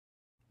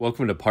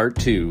Welcome to part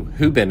 2,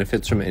 Who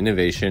benefits from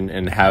innovation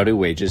and how do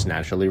wages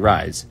naturally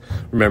rise?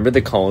 Remember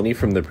the colony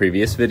from the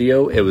previous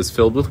video? It was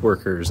filled with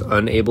workers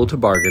unable to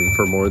bargain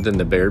for more than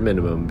the bare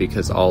minimum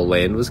because all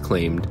land was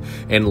claimed,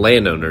 and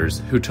landowners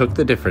who took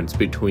the difference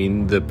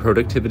between the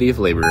productivity of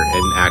labor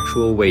and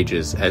actual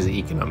wages as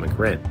economic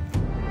rent.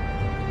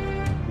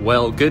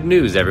 Well, good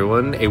news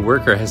everyone, a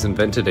worker has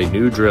invented a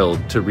new drill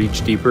to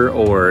reach deeper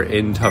ore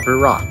in tougher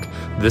rock.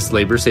 This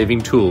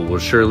labor-saving tool will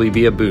surely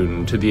be a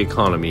boon to the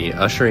economy,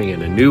 ushering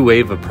in a new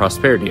wave of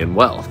prosperity and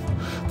wealth.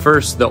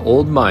 First, the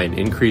old mine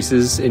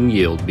increases in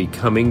yield,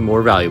 becoming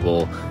more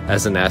valuable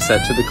as an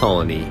asset to the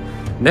colony.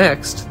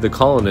 Next, the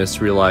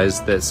colonists realize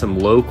that some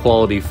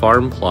low-quality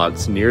farm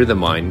plots near the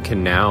mine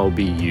can now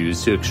be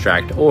used to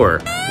extract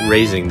ore,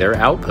 raising their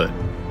output.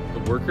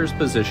 The worker's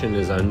position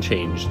is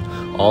unchanged.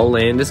 All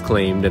land is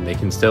claimed and they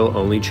can still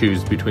only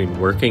choose between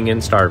working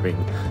and starving.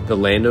 The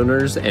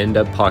landowners end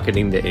up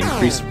pocketing the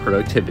increased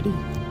productivity.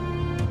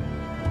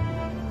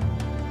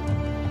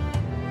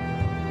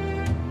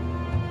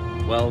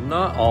 Well,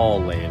 not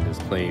all land is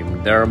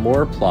claimed. There are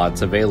more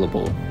plots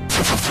available.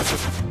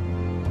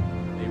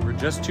 They were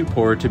just too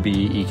poor to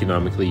be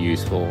economically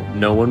useful.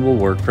 No one will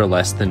work for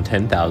less than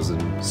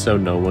 10,000, so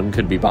no one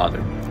could be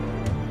bothered.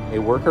 A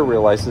worker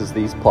realizes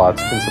these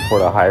plots can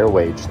support a higher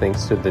wage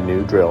thanks to the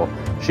new drill.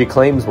 She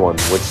claims one,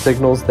 which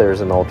signals there's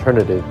an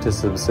alternative to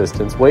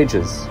subsistence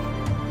wages.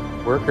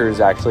 Workers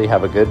actually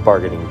have a good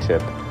bargaining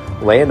chip.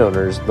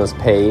 Landowners must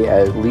pay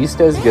at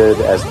least as good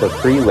as the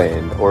free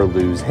land or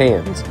lose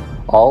hands.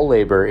 All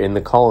labor in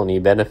the colony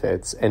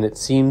benefits, and it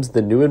seems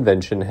the new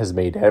invention has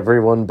made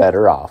everyone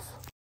better off.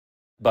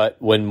 But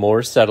when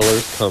more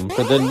settlers come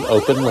for the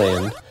open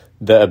land,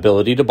 the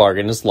ability to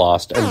bargain is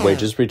lost and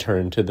wages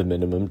return to the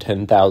minimum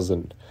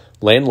 10,000.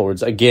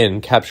 Landlords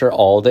again capture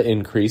all the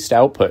increased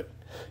output.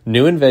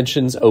 New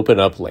inventions open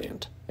up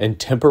land and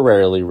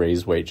temporarily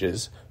raise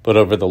wages, but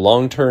over the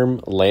long term,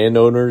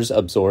 landowners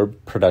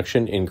absorb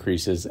production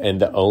increases,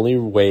 and the only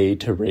way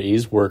to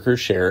raise workers'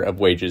 share of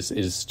wages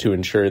is to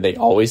ensure they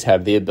always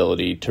have the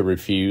ability to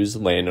refuse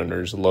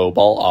landowners'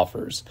 lowball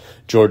offers.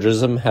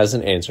 GEORGISM has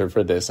an answer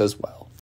for this as well.